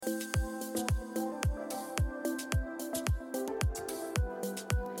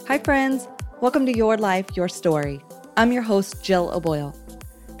Hi, friends. Welcome to Your Life, Your Story. I'm your host, Jill O'Boyle.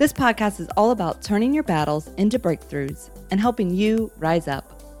 This podcast is all about turning your battles into breakthroughs and helping you rise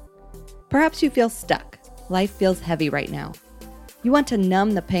up. Perhaps you feel stuck. Life feels heavy right now. You want to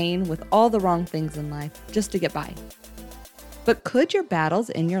numb the pain with all the wrong things in life just to get by. But could your battles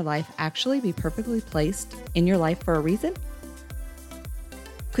in your life actually be perfectly placed in your life for a reason?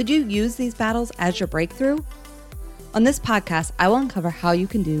 Could you use these battles as your breakthrough? On this podcast, I will uncover how you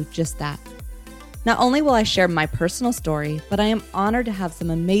can do just that. Not only will I share my personal story, but I am honored to have some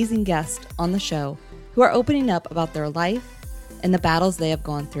amazing guests on the show who are opening up about their life and the battles they have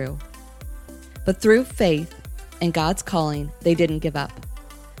gone through. But through faith and God's calling, they didn't give up.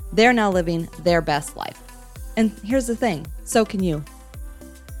 They're now living their best life. And here's the thing, so can you.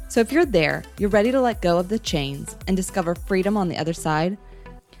 So if you're there, you're ready to let go of the chains and discover freedom on the other side,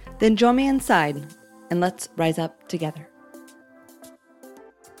 then join me inside and let's rise up together.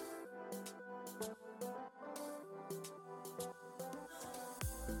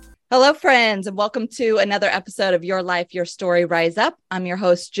 Hello, friends, and welcome to another episode of Your Life, Your Story, Rise Up. I'm your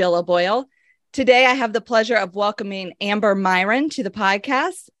host, Jill O'Boyle. Today, I have the pleasure of welcoming Amber Myren to the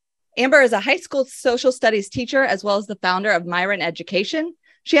podcast. Amber is a high school social studies teacher, as well as the founder of Myren Education.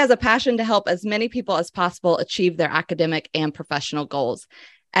 She has a passion to help as many people as possible achieve their academic and professional goals.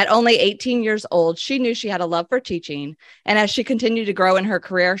 At only 18 years old, she knew she had a love for teaching. And as she continued to grow in her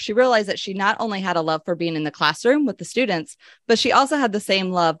career, she realized that she not only had a love for being in the classroom with the students, but she also had the same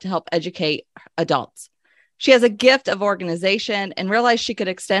love to help educate adults. She has a gift of organization and realized she could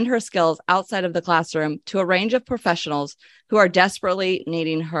extend her skills outside of the classroom to a range of professionals who are desperately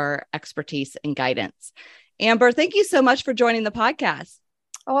needing her expertise and guidance. Amber, thank you so much for joining the podcast.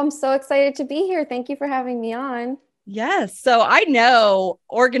 Oh, I'm so excited to be here. Thank you for having me on. Yes. So I know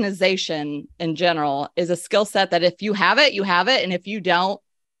organization in general is a skill set that if you have it, you have it. And if you don't,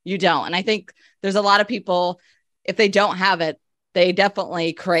 you don't. And I think there's a lot of people, if they don't have it, they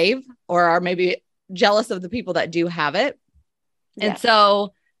definitely crave or are maybe jealous of the people that do have it. Yes. And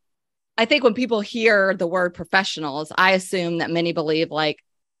so I think when people hear the word professionals, I assume that many believe like,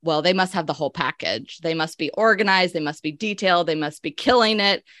 well, they must have the whole package. They must be organized. They must be detailed. They must be killing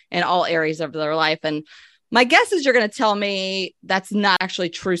it in all areas of their life. And my guess is you're going to tell me that's not actually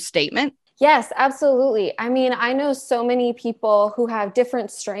a true statement. Yes, absolutely. I mean, I know so many people who have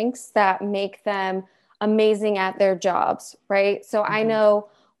different strengths that make them amazing at their jobs, right? So I know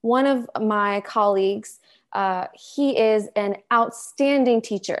one of my colleagues, he is an outstanding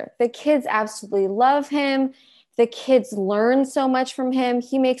teacher. The kids absolutely love him. The kids learn so much from him.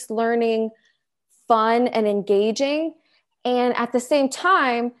 He makes learning fun and engaging. And at the same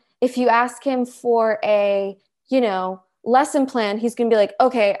time, if you ask him for a, lesson plan, he's going to be like,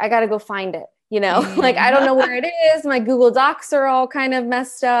 okay, I got to go find it. Like, I don't know where it is. My Google Docs are all kind of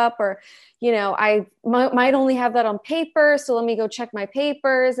messed up, or, I might only have that on paper. So let me go check my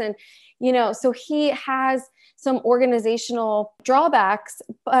papers. And, so he has some organizational drawbacks,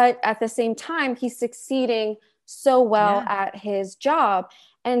 but at the same time, he's succeeding so well at his job.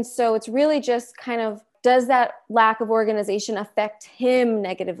 And so it's really just kind of, does that lack of organization affect him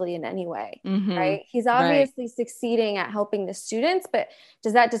negatively in any way, right? He's obviously succeeding at helping the students, but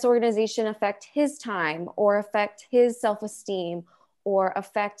does that disorganization affect his time or affect his self-esteem or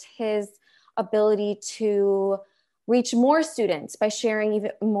affect his ability to reach more students by sharing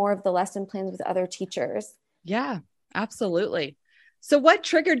even more of the lesson plans with other teachers? Yeah, absolutely. So what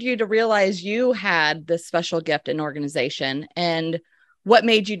triggered you to realize you had this special gift in organization, and what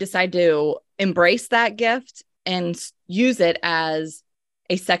made you decide to embrace that gift and use it as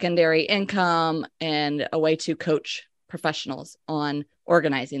a secondary income and a way to coach professionals on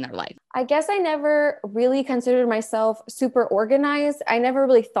organizing their life? I guess I never really considered myself super organized. I never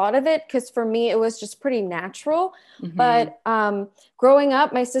really thought of it because for me, it was just pretty natural. But growing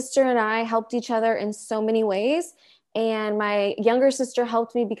up, my sister and I helped each other in so many ways. And my younger sister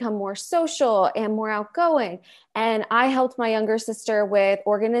helped me become more social and more outgoing. And I helped my younger sister with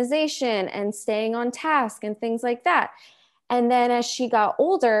organization and staying on task and things like that. And then as she got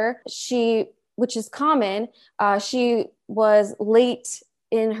older, which is common, she was late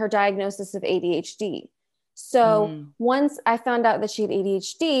in her diagnosis of ADHD. So once I found out that she had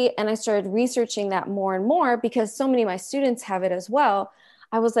ADHD and I started researching that more and more because so many of my students have it as well,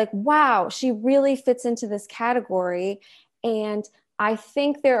 I was like, wow, she really fits into this category. And I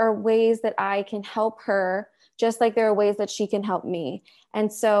think there are ways that I can help her, just like there are ways that she can help me.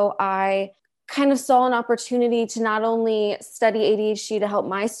 And so I kind of saw an opportunity to not only study ADHD to help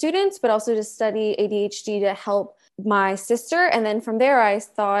my students, but also to study ADHD to help my sister. And then from there, I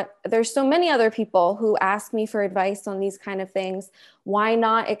thought there's so many other people who ask me for advice on these kind of things. Why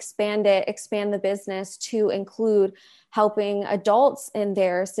not expand the business to include helping adults in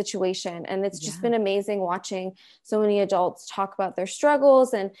their situation? And it's just been amazing watching so many adults talk about their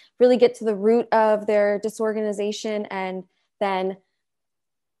struggles and really get to the root of their disorganization, and then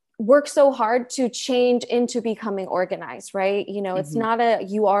work so hard to change into becoming organized, right? You know, it's not a,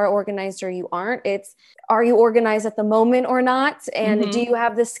 you are organized or you aren't. It's, are you organized at the moment or not? And do you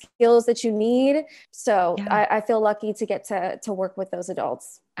have the skills that you need? So I feel lucky to get to work with those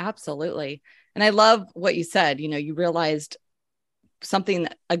adults. Absolutely. And I love what you said. You know, you realized something,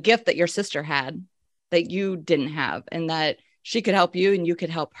 a gift that your sister had that you didn't have, and that she could help you and you could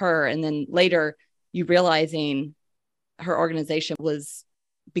help her. And then later you realizing her organization was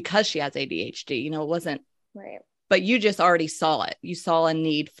because she has ADHD, you know, it wasn't right, but you just already saw it. You saw a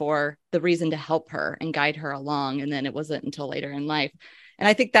need for the reason to help her and guide her along. And then it wasn't until later in life. And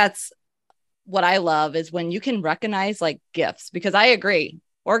I think that's what I love, is when you can recognize like gifts, because I agree,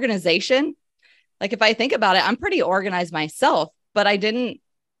 organization, like if I think about it, I'm pretty organized myself, but I didn't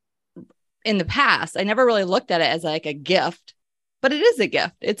in the past, I never really looked at it as like a gift, but it is a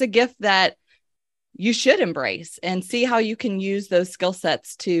gift. It's a gift that you should embrace and see how you can use those skill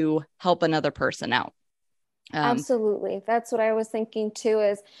sets to help another person out. Absolutely. That's what I was thinking too,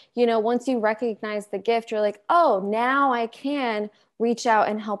 is, you know, once you recognize the gift, you're like, oh, now I can reach out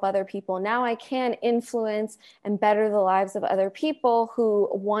and help other people. Now I can influence and better the lives of other people who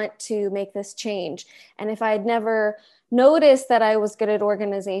want to make this change. And if I had never noticed that I was good at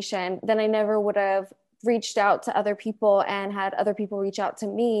organization, then I never would have reached out to other people and had other people reach out to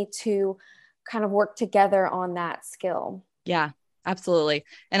me to kind of work together on that skill. Yeah, absolutely.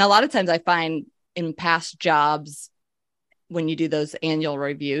 And a lot of times I find in past jobs, when you do those annual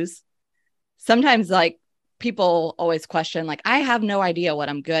reviews, sometimes like people always question, like, I have no idea what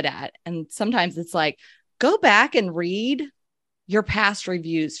I'm good at. And sometimes it's like, go back and read your past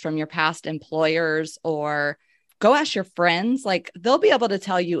reviews from your past employers, or go ask your friends. Like, they'll be able to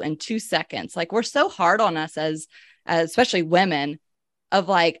tell you in 2 seconds. Like, we're so hard on us as especially women, of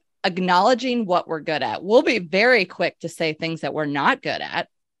like acknowledging what we're good at. We'll be very quick to say things that we're not good at,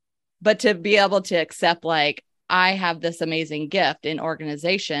 but to be able to accept, like, I have this amazing gift in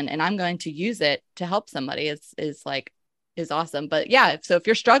organization and I'm going to use it to help somebody is awesome. But yeah, so if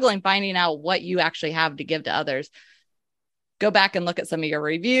you're struggling finding out what you actually have to give to others, go back and look at some of your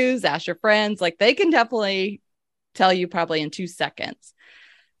reviews, ask your friends, like they can definitely tell you probably in 2 seconds.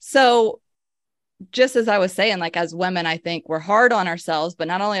 So just as I was saying, like as women, I think we're hard on ourselves, but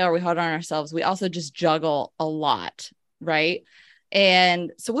not only are we hard on ourselves, we also just juggle a lot, right?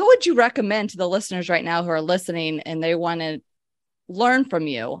 And so what would you recommend to the listeners right now who are listening and they want to learn from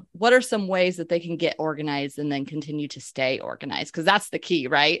you? What are some ways that they can get organized and then continue to stay organized? Because that's the key,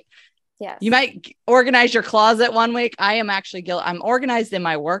 right? Yes. You might organize your closet one week. I am actually guilty. I'm organized in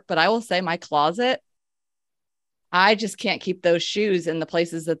my work, but I will say my closet, I just can't keep those shoes in the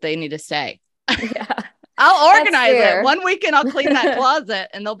places that they need to stay. Yeah. I'll organize it. One weekend I'll clean that closet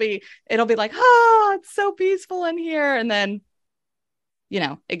and it'll be like, oh, it's so peaceful in here. And then, you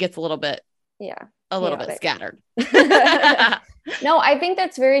know, it gets a little bit scattered. No, I think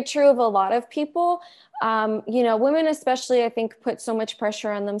that's very true of a lot of people. You know, women especially, I think, put so much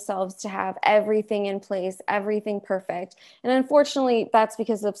pressure on themselves to have everything in place, everything perfect. And unfortunately, that's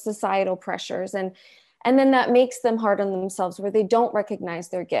because of societal pressures. And then that makes them hard on themselves, where they don't recognize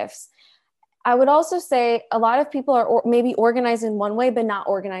their gifts. I would also say a lot of people are maybe organized in one way, but not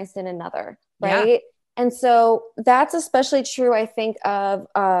organized in another, right? Yeah. And so that's especially true, I think, of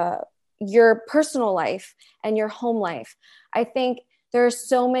your personal life and your home life. I think there are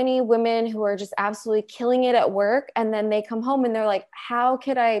so many women who are just absolutely killing it at work, and then they come home and they're like, how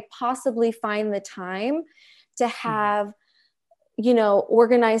could I possibly find the time to have, you know,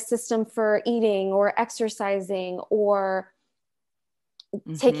 organized system for eating or exercising or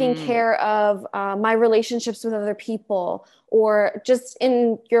taking care of my relationships with other people, or just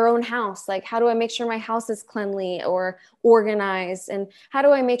in your own house. Like, how do I make sure my house is cleanly or organized? And how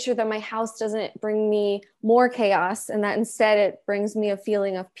do I make sure that my house doesn't bring me more chaos, and that instead it brings me a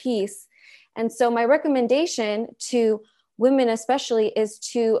feeling of peace? And so my recommendation to women especially is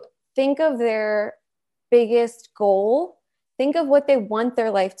to think of their biggest goal. Think of what they want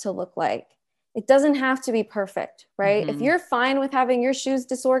their life to look like. It doesn't have to be perfect, right? If you're fine with having your shoes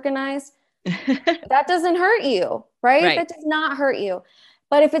disorganized, that doesn't hurt you, right? That does not hurt you.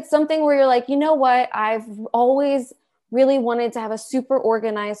 But if it's something where you're like, you know what, I've always really wanted to have a super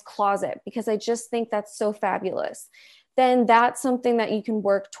organized closet because I just think that's so fabulous, then that's something that you can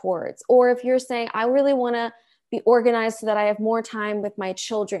work towards. Or if you're saying, I really want to be organized so that I have more time with my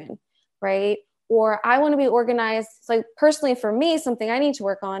children, right? Or I want to be organized. So personally for me, something I need to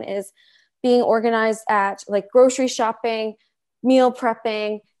work on is being organized at like grocery shopping, meal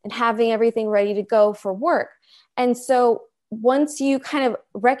prepping, and having everything ready to go for work. And so once you kind of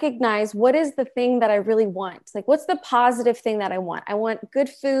recognize what is the thing that I really want, like what's the positive thing that I want good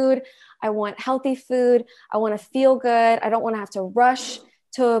food. I want healthy food. I want to feel good. I don't want to have to rush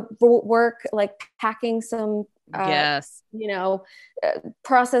to work, like packing some, Yes.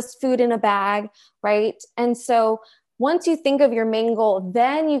 processed food in a bag. Right. And so once you think of your main goal,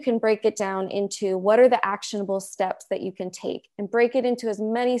 then you can break it down into what are the actionable steps that you can take and break it into as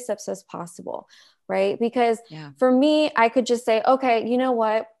many steps as possible. Right. Because for me, I could just say, okay, you know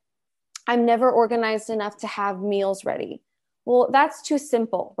what? I'm never organized enough to have meals ready. Well, that's too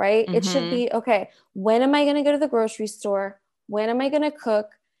simple, right? It should be, okay, when am I going to go to the grocery store? When am I going to cook?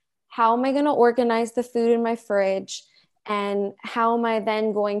 How am I going to organize the food in my fridge? And how am I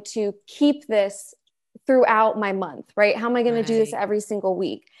then going to keep this throughout my month, right? How am I going to do this every single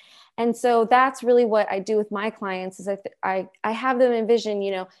week? And so that's really what I do with my clients is I have them envision,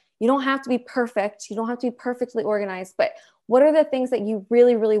 you don't have to be perfect. You don't have to be perfectly organized, but what are the things that you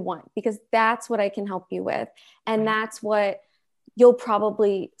really, really want? Because that's what I can help you with. And that's what you'll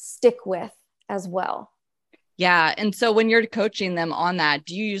probably stick with as well. Yeah. And so when you're coaching them on that,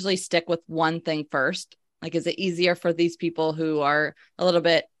 do you usually stick with one thing first? Like, is it easier for these people who are a little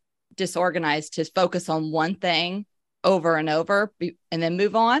bit disorganized to focus on one thing over and over and then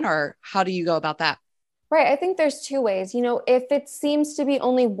move on? Or how do you go about that? Right. I think there's two ways. If it seems to be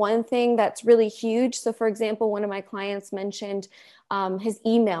only one thing that's really huge. So, for example, one of my clients mentioned his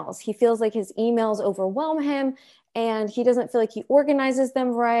emails. He feels like his emails overwhelm him and he doesn't feel like he organizes them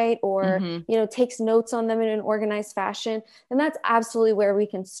right or, takes notes on them in an organized fashion. And that's absolutely where we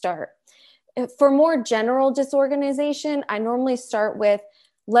can start. For more general disorganization, I normally start with,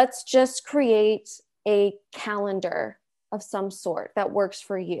 let's just create a calendar of some sort that works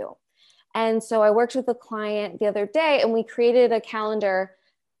for you. And so I worked with a client the other day and we created a calendar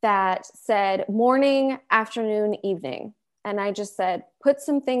that said morning, afternoon, evening. And I just said, put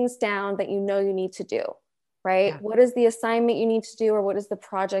some things down that you need to do, right? Yeah. What is the assignment you need to do or what is the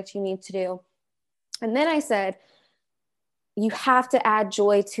project you need to do? And then I said, you have to add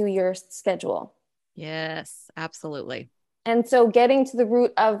joy to your schedule. Yes, absolutely. And so getting to the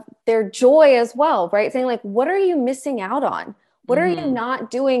root of their joy as well, right? Saying like, what are you missing out on? What are you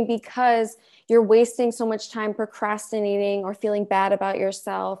not doing because you're wasting so much time procrastinating or feeling bad about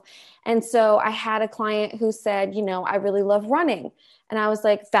yourself? And so I had a client who said, I really love running. And I was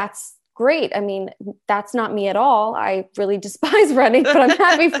like, that's great. I mean, that's not me at all. I really despise running, but I'm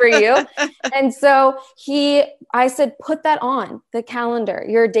happy for you. And so I said, put that on the calendar,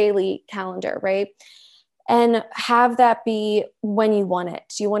 your daily calendar, right? And have that be when you want it.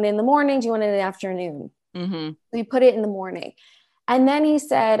 Do you want it in the morning? Do you want it in the afternoon? We put it in the morning. And then he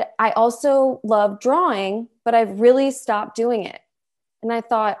said, I also love drawing, but I've really stopped doing it. And I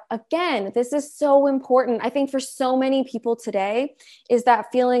thought, again, this is so important. I think for so many people today is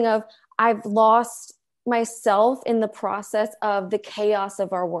that feeling of I've lost myself in the process of the chaos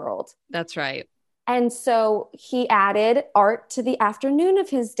of our world. That's right. And so he added art to the afternoon of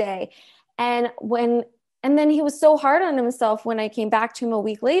his day. And then he was so hard on himself when I came back to him a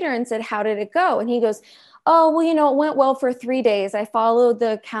week later and said, how did it go? And he goes, oh, well, it went well for 3 days. I followed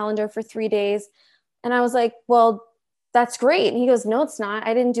the calendar for 3 days. And I was like, well, that's great. And he goes, no, it's not.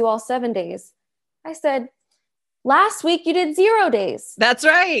 I didn't do all 7 days. I said, last week you did 0 days. That's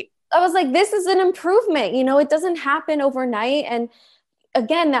right. I was like, this is an improvement. It doesn't happen overnight. And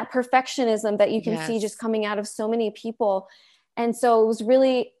again, that perfectionism that you can see just coming out of so many people. And so it was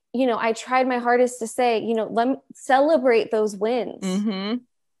really, I tried my hardest to say, let me celebrate those wins.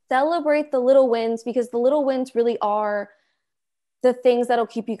 Celebrate the little wins because the little wins really are the things that'll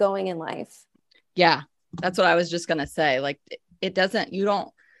keep you going in life. Yeah. That's what I was just going to say. Like you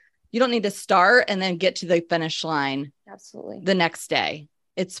don't need to start and then get to the finish line. Absolutely. The next day.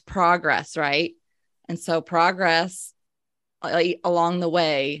 It's progress, right? And so progress along the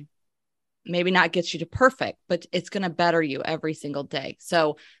way, maybe not gets you to perfect, but it's going to better you every single day.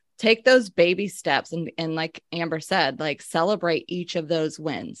 So take those baby steps and like Amber said, like celebrate each of those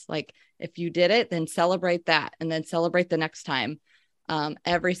wins. Like if you did it, then celebrate that and then celebrate the next time,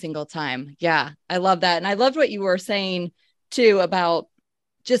 every single time. Yeah. I love that. And I loved what you were saying too about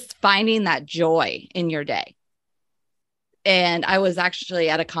just finding that joy in your day. And I was actually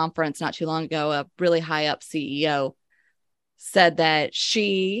at a conference not too long ago, a really high up CEO said that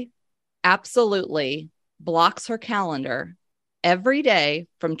she absolutely blocks her calendar every day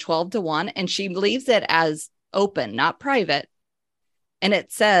from 12 to 1. And she leaves it as open, not private. And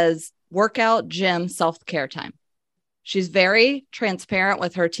it says workout, gym, self-care time. She's very transparent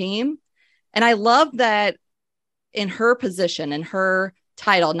with her team. And I love that in her position, in her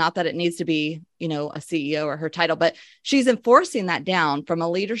title, not that it needs to be, a CEO or her title, but she's enforcing that down from a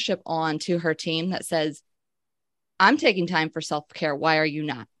leadership on to her team that says, I'm taking time for self-care. Why are you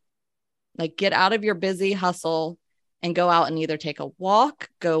not? Like, get out of your busy hustle and go out and either take a walk,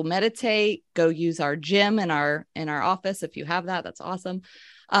 go meditate, go use our gym in our office. If you have that, that's awesome.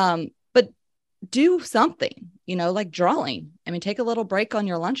 But do something, like drawing. I mean, take a little break on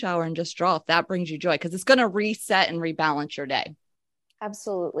your lunch hour and just draw if that brings you joy, because it's going to reset and rebalance your day.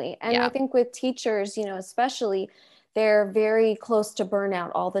 Absolutely. And I think with teachers, especially, they're very close to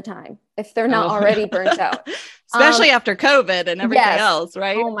burnout all the time if they're not already burnt out. Especially after COVID and everything else,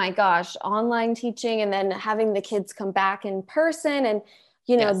 right? Oh my gosh, online teaching and then having the kids come back in person and,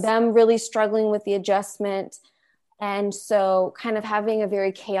 them really struggling with the adjustment. And so kind of having a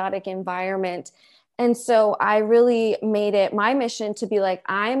very chaotic environment. And so I really made it my mission to be like,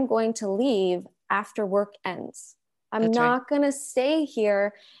 I'm going to leave after work ends. I'm not going to stay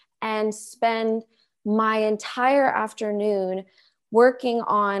here and spend my entire afternoon working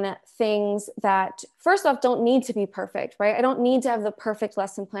on things that, first off, don't need to be perfect, right? I don't need to have the perfect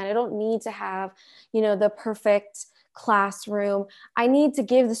lesson plan. I don't need to have, the perfect classroom. I need to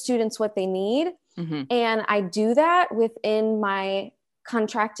give the students what they need. Mm-hmm. And I do that within my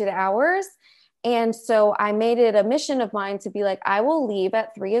contracted hours. And so I made it a mission of mine to be like, I will leave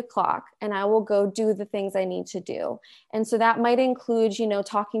at 3:00 and I will go do the things I need to do. And so that might include,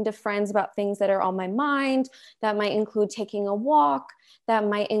 talking to friends about things that are on my mind. That might include taking a walk. That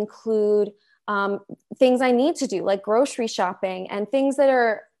might include things I need to do, like grocery shopping and things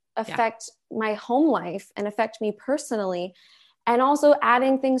that affect my home life and affect me personally. And also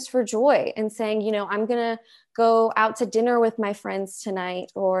adding things for joy and saying, I'm going to go out to dinner with my friends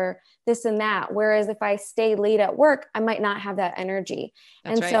tonight or this and that. Whereas if I stay late at work, I might not have that energy.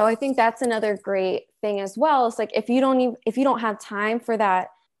 So I think that's another great thing as well. It's like, if you don't have time for that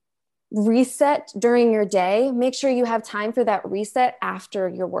reset during your day, make sure you have time for that reset after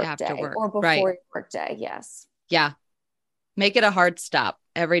your work day or before your work day. Yes. Yeah. Make it a hard stop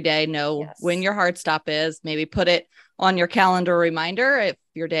every day. Know when your hard stop is. Maybe put it on your calendar reminder. If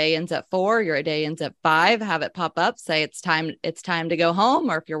your day ends at 4, your day ends at 5, have it pop up, say it's time to go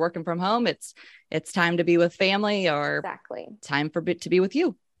home. Or if you're working from home, it's time to be with family or time to be with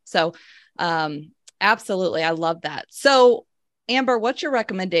you. So absolutely. I love that. So Amber, what's your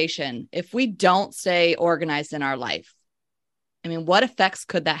recommendation if we don't stay organized in our life? I mean, what effects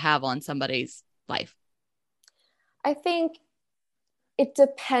could that have on somebody's life? I think it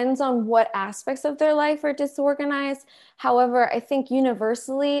depends on what aspects of their life are disorganized. However, I think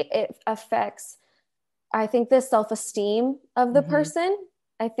universally it affects, the self-esteem of the person.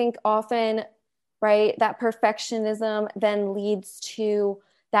 I think often, right, that perfectionism then leads to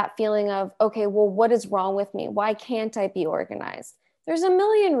that feeling of, okay, well, what is wrong with me? Why can't I be organized? There's a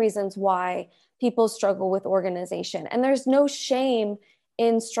million reasons why people struggle with organization, and there's no shame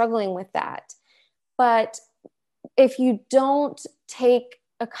in struggling with that. But if you don't take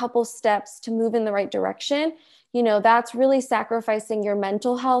a couple steps to move in the right direction, that's really sacrificing your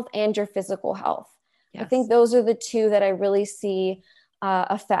mental health and your physical health. Yes. I think those are the two that I really see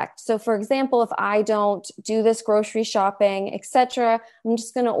affect. So for example, if I don't do this grocery shopping, etc., I'm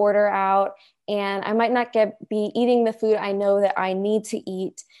just going to order out and I might not be eating the food I know that I need to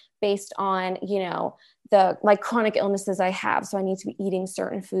eat based on, the chronic illnesses I have. So I need to be eating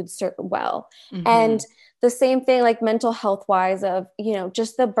certain foods well. Mm-hmm. And the same thing, like mental health wise of,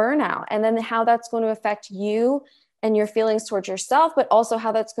 just the burnout and then how that's going to affect you and your feelings towards yourself, but also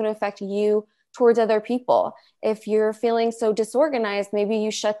how that's going to affect you towards other people. If you're feeling so disorganized, maybe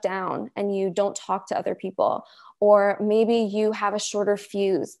you shut down and you don't talk to other people, or maybe you have a shorter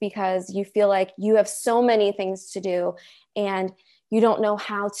fuse because you feel like you have so many things to do and you don't know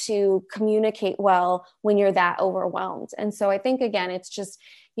how to communicate well when you're that overwhelmed. And so I think, again, it's just,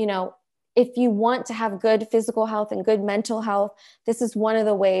 if you want to have good physical health and good mental health, this is one of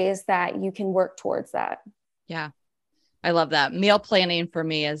the ways that you can work towards that. Yeah. I love that. Meal planning for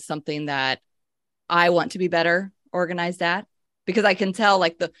me is something that I want to be better organized at, because I can tell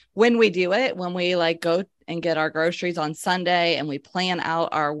when we do it, when we go and get our groceries on Sunday and we plan out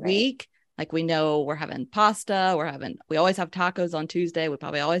our week, we know we're having pasta, we always have tacos on Tuesday. We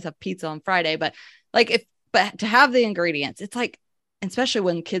probably always have pizza on Friday, but to have the ingredients, it's especially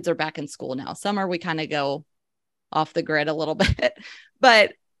when kids are back in school now. Summer, we kind of go off the grid a little bit,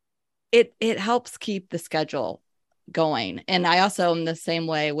 but it helps keep the schedule going. And I also am the same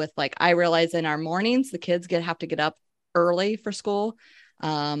way with like, I realize in our mornings, the kids have to get up early for school.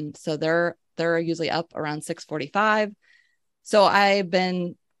 So they're usually up around 6:45. So I've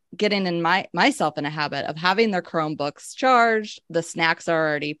been getting in myself in a habit of having their Chromebooks charged. The snacks are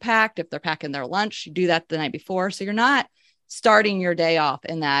already packed. If they're packing their lunch, you do that the night before. So you're not starting your day off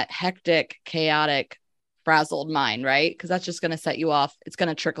in that hectic, chaotic, frazzled mind, right? Because that's just going to set you off. It's going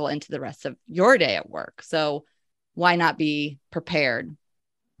to trickle into the rest of your day at work. So why not be prepared?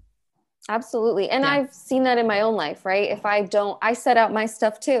 Absolutely. And I've seen that in my own life, right? If I don't, I set out my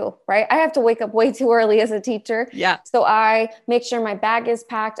stuff too, right? I have to wake up way too early as a teacher. Yeah. So I make sure my bag is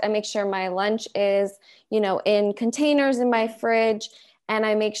packed. I make sure my lunch is, in containers in my fridge. And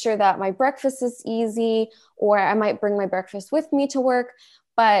I make sure that my breakfast is easy, or I might bring my breakfast with me to work.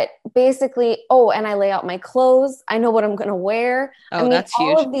 But basically, and I lay out my clothes. I know what I'm going to wear. That's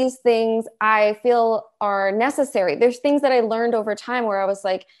huge. All of these things I feel are necessary. There's things that I learned over time where I was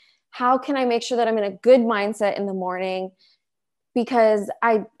like, how can I make sure that I'm in a good mindset in the morning? Because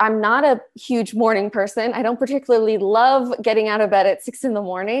I'm not a huge morning person. I don't particularly love getting out of bed at 6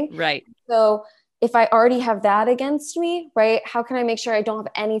 a.m. Right. So if I already have that against me, right, how can I make sure I don't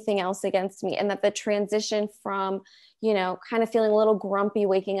have anything else against me? And that the transition from, kind of feeling a little grumpy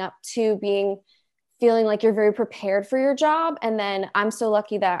waking up to feeling like you're very prepared for your job. And then I'm so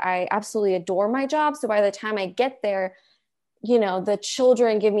lucky that I absolutely adore my job. So by the time I get there, the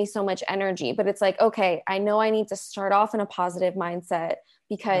children give me so much energy, but it's like, okay, I know I need to start off in a positive mindset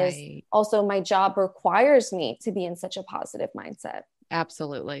because also my job requires me to be in such a positive mindset.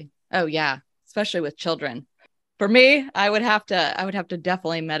 Absolutely. Oh yeah. Especially with children. For me, I would have to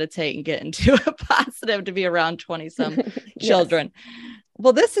definitely meditate and get into a positive to be around 20 some children.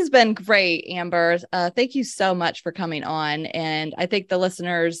 Well, this has been great, Amber. Thank you so much for coming on. And I think the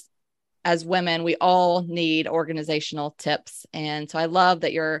listeners, as women, we all need organizational tips. And so I love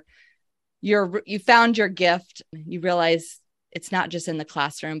that you found your gift. You realize it's not just in the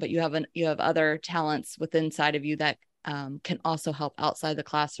classroom, but you have other talents within inside of you that can also help outside the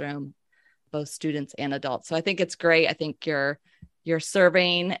classroom, both students and adults. So I think it's great. I think you're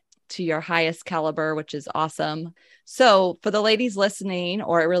serving to your highest caliber, which is awesome. So for the ladies listening,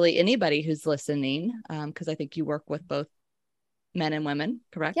 or really anybody who's listening, because I think you work with both men and women,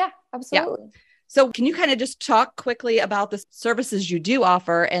 correct? Yeah, absolutely. Yeah. So can you kind of just talk quickly about the services you do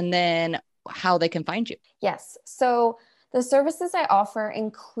offer and then how they can find you? Yes. So the services I offer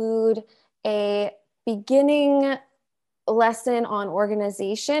include a beginning lesson on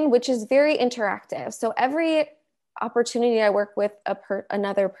organization, which is very interactive. So every opportunity I work with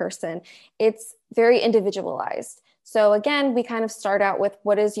another person, it's very individualized. So again, we kind of start out with,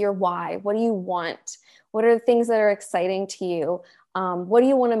 what is your why? What do you want? What are the things that are exciting to you? What do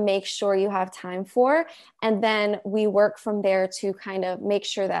you want to make sure you have time for? And then we work from there to kind of make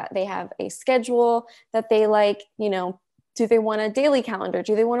sure that they have a schedule that they like. Do they want a daily calendar?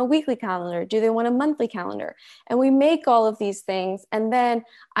 Do they want a weekly calendar? Do they want a monthly calendar? And we make all of these things. And then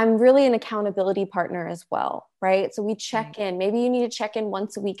I'm really an accountability partner as well, right? So we check in. Maybe you need to check in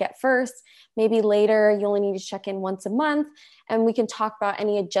once a week at first. Maybe later you only need to check in once a month. And we can talk about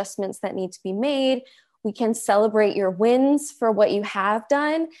any adjustments that need to be made. We can celebrate your wins for what you have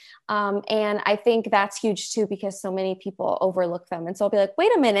done. And I think that's huge too, because so many people overlook them. And so I'll be like,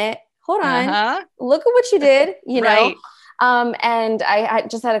 wait a minute, hold on, look at what you did, Right. And I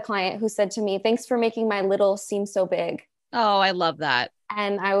just had a client who said to me, thanks for making my little seem so big. Oh, I love that.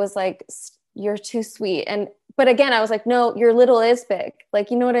 And I was like, you're too sweet. But again, I was like, no, your little is big. Like,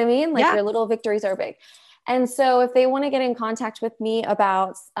 you know what I mean? Like your little victories are big. And so if they want to get in contact with me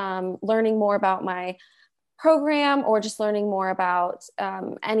about learning more about my program or just learning more about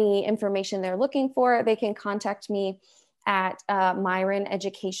any information they're looking for, they can contact me at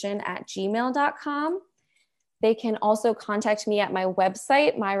myreneducation@gmail.com. They can also contact me at my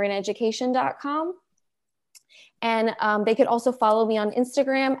website, myreneducation.com. And they could also follow me on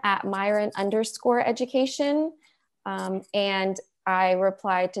Instagram at Myren_education. And I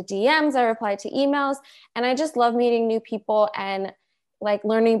reply to DMs, I reply to emails, and I just love meeting new people and like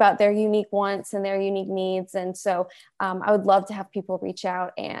learning about their unique wants and their unique needs. And so I would love to have people reach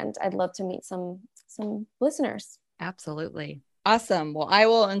out, and I'd love to meet some listeners. Absolutely. Awesome. Well, I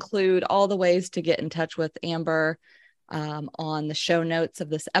will include all the ways to get in touch with Amber on the show notes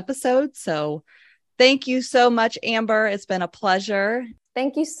of this episode. So thank you so much, Amber. It's been a pleasure.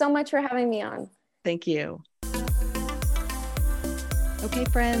 Thank you so much for having me on. Thank you. Okay,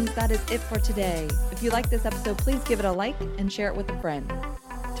 friends, that is it for today. If you like this episode, please give it a like and share it with a friend.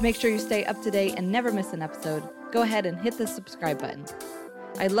 To make sure you stay up to date and never miss an episode, go ahead and hit the subscribe button.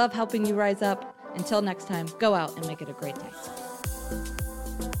 I love helping you rise up. Until next time, go out and make it a great day.